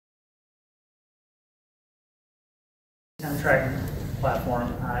DSM tracking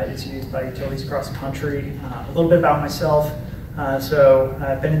platform. It's used by utilities across the country. A little bit about myself. So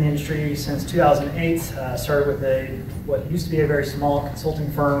I've been in the industry since 2008. Started with what used to be a very small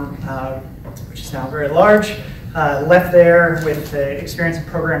consulting firm, which is now very large. Left there with experience in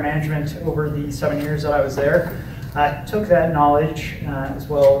program management over the 7 years that I was there. Took that knowledge as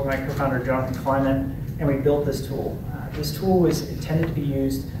well with my co-founder Jonathan Kleiman, and we built this tool. This tool was intended to be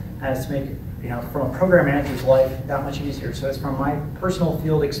used as to make, from a program manager's life that much easier. So it's from my personal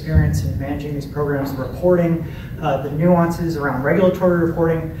field experience in managing these programs, the reporting, the nuances around regulatory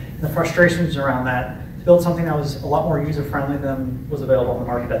reporting, and the frustrations around that, built something that was a lot more user-friendly than was available on the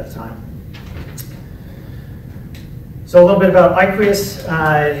market at the time. So a little bit about Iquius.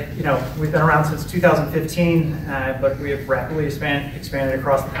 We've been around since 2015, but we have rapidly expanded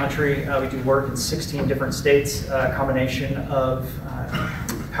across the country. We do work in 16 different states, a combination of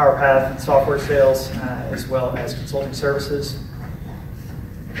PowerPath and software sales, as well as consulting services.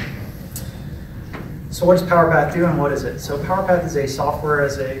 So what does PowerPath do and what is it? So PowerPath is a software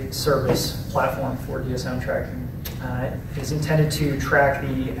as a service platform for DSM tracking. It is intended to track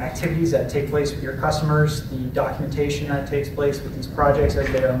the activities that take place with your customers, the documentation that takes place with these projects as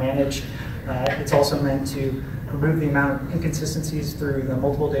they are managed. It's also meant to remove the amount of inconsistencies through the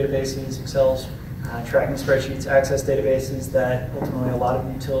multiple databases, Excel's, tracking spreadsheets, access databases that ultimately a lot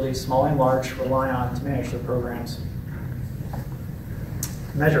of utilities, small and large, rely on to manage their programs.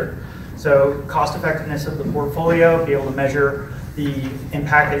 Measure. So cost effectiveness of the portfolio, be able to measure the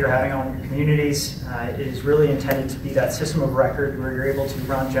impact that you're having on your communities. It is really intended to be that system of record where you're able to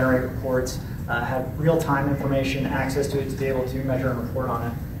run, generate reports, have real-time information, access to it to be able to measure and report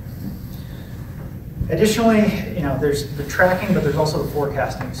on it. Additionally, there's the tracking, but there's also the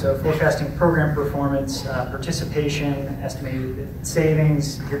forecasting. So forecasting program performance, participation, estimated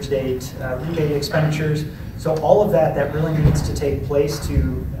savings, year-to-date rebate expenditures. So all of that really needs to take place to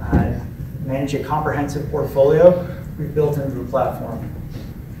manage a comprehensive portfolio we've built into the platform.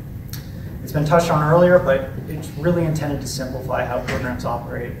 It's been touched on earlier, but it's really intended to simplify how programs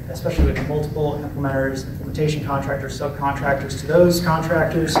operate, especially with multiple implementers, implementation contractors, subcontractors. To those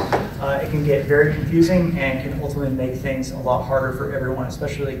contractors, it can get very confusing and can ultimately make things a lot harder for everyone,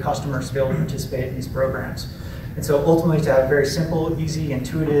 especially customers, to be able to participate in these programs. And so ultimately to have a very simple, easy,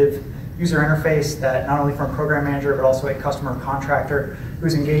 intuitive user interface that not only from a program manager, but also a customer contractor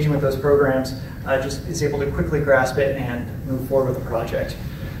who's engaging with those programs just is able to quickly grasp it and move forward with the project.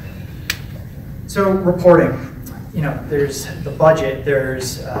 So reporting, there's the budget,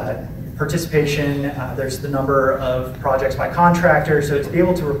 there's participation, there's the number of projects by contractor. So to be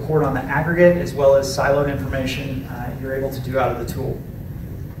able to report on the aggregate as well as siloed information, you're able to do out of the tool.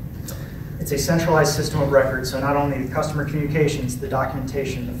 It's a centralized system of record, so not only the customer communications, the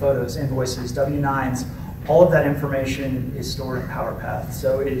documentation, the photos, invoices, W-9s, all of that information is stored in PowerPath.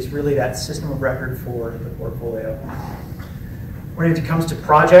 So it is really that system of record for the portfolio. When it comes to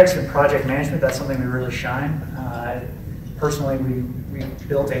projects and project management, that's something we really shine. Personally, we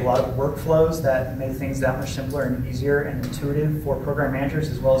built a lot of workflows that make things that much simpler and easier and intuitive for program managers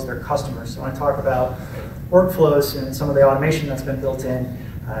as well as their customers. So when I talk about workflows and some of the automation that's been built in,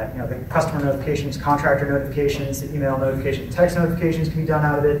 the customer notifications, contractor notifications, the email notifications, text notifications can be done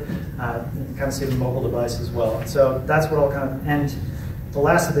out of it. You can kind of see the mobile device as well. And so that's what I'll kind of end the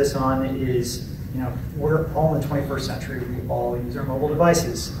last of this on is, we're all in the 21st century. We all use our mobile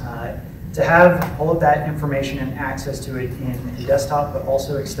devices. To have all of that information and access to it in a desktop, but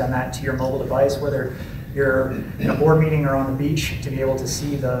also extend that to your mobile device, whether you're in a board meeting or on the beach, to be able to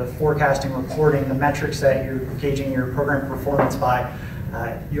see the forecasting, reporting, the metrics that you're gauging your program performance by,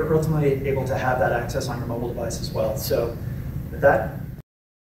 you're ultimately able to have that access on your mobile device as well. So with that,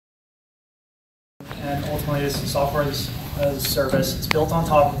 and ultimately this is software as a service. It's built on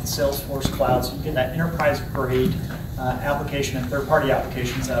top of the Salesforce cloud, so you get that enterprise-grade application and third-party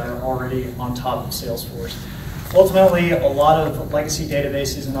applications that are already on top of Salesforce. Ultimately, a lot of legacy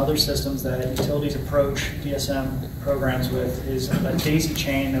databases and other systems that utilities approach DSM programs with is a daisy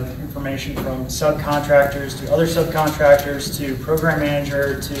chain of information from subcontractors to other subcontractors to program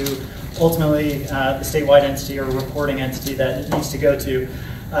manager to ultimately the statewide entity or reporting entity that it needs to go to.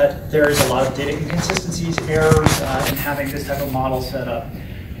 There is a lot of data inconsistencies, errors in having this type of model set up.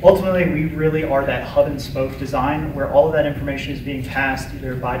 Ultimately, we really are that hub and spoke design where all of that information is being passed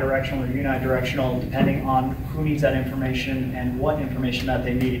either bidirectional or unidirectional depending on who needs that information and what information that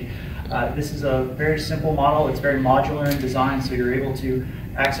they need. This is a very simple model. It's very modular in design, so you're able to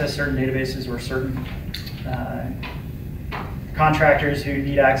access certain databases or certain contractors who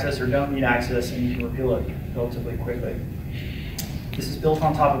need access or don't need access, and you can repeal it relatively quickly. This is built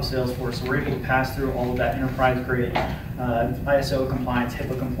on top of Salesforce, so we're able to pass through all of that enterprise-grade ISO compliance,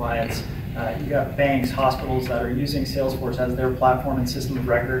 HIPAA compliance. You got banks, hospitals that are using Salesforce as their platform and system of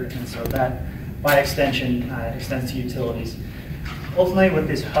record, and so that, by extension, extends to utilities. Ultimately, with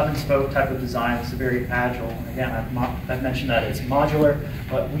this hub and spoke type of design, it's very agile. And again, I've mentioned that it's modular,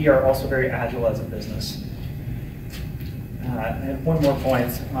 but we are also very agile as a business. And one more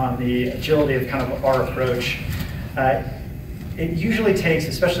point on the agility of kind of our approach. It usually takes,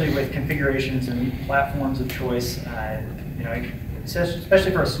 especially with configurations and platforms of choice,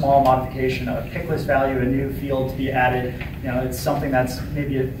 especially for a small modification, a pick list value, a new field to be added. It's something that's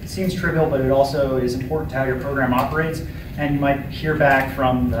maybe it seems trivial, but it also is important to how your program operates. And you might hear back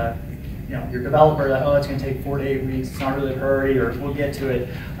from your developer that, oh, it's going to take 4 to 8 weeks, it's not really a priority, or we'll get to it.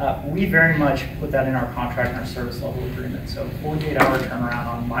 We very much put that in our contract and our service level agreement. So 48-hour turnaround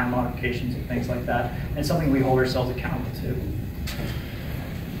on minor modifications and things like that, and something we hold ourselves accountable to.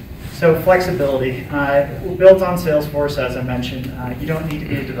 So flexibility, built on Salesforce, as I mentioned. You don't need to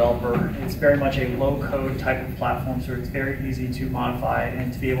be a developer. It's very much a low-code type of platform, so it's very easy to modify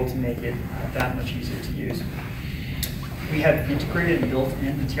and to be able to make it that much easier to use. We have integrated and built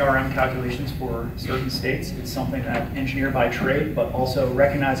in the TRM calculations for certain states. It's something that engineered by trade, but also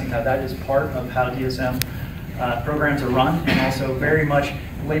recognizing that that is part of how DSM programs are run, and also very much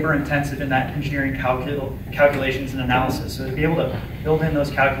labor intensive in that engineering calculations and analysis. So to be able to build in those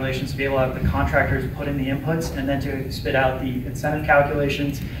calculations, to be able to have the contractors put in the inputs, and then to spit out the incentive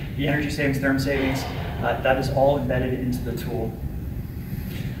calculations, the energy savings, therm savings, that is all embedded into the tool.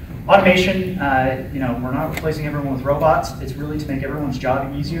 Automation, we're not replacing everyone with robots. It's really to make everyone's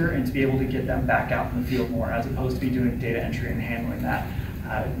job easier and to be able to get them back out in the field more, as opposed to be doing data entry and handling that.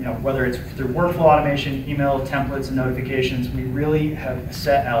 Whether it's through workflow automation, email templates, and notifications, we really have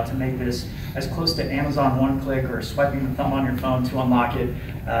set out to make this as close to Amazon one-click or swiping the thumb on your phone to unlock it.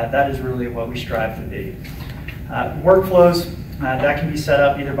 That is really what we strive to be. Workflows, that can be set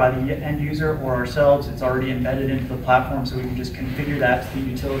up either by the end user or ourselves. It's already embedded into the platform, so we can just configure that to the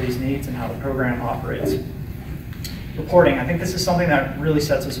utility's needs and how the program operates. Reporting, I think this is something that really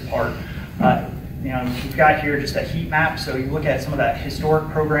sets us apart. We've got here just a heat map, so you look at some of that historic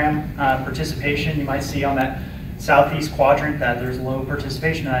program participation. You might see on that southeast quadrant that there's low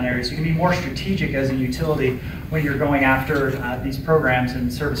participation in that area. So you can be more strategic as a utility when you're going after these programs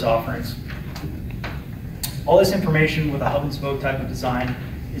and service offerings. All this information with a hub and spoke type of design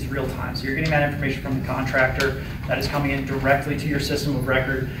is real time. So you're getting that information from the contractor that is coming in directly to your system of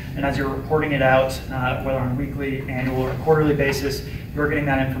record. And as you're reporting it out, whether on a weekly, annual, or quarterly basis, you're getting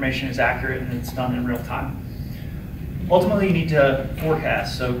that information as accurate and it's done in real time. Ultimately, you need to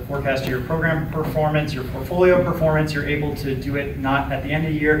forecast. So forecast your program performance, your portfolio performance. You're able to do it not at the end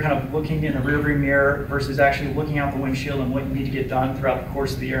of the year, kind of looking in the rearview mirror, versus actually looking out the windshield and what you need to get done throughout the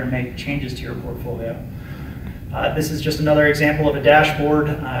course of the year and make changes to your portfolio. This is just another example of a dashboard.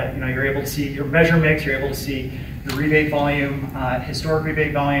 You're able to see your measure mix, you're able to see your rebate volume, historic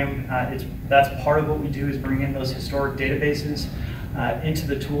rebate volume. That's part of what we do, is bring in those historic databases into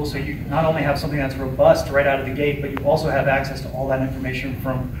the tool, so you not only have something that's robust right out of the gate, but you also have access to all that information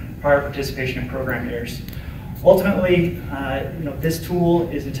from prior participation in program years. Ultimately, this tool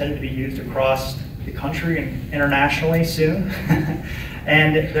is intended to be used across the country and internationally soon.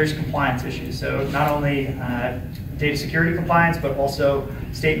 And there's compliance issues. So not only data security compliance, but also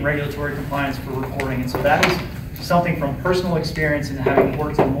state and regulatory compliance for reporting. And so that is something from personal experience and having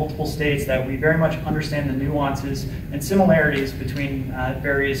worked in multiple states, that we very much understand the nuances and similarities between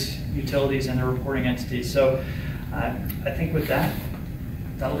various utilities and their reporting entities. So I think with that,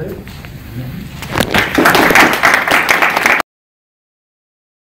 that'll do.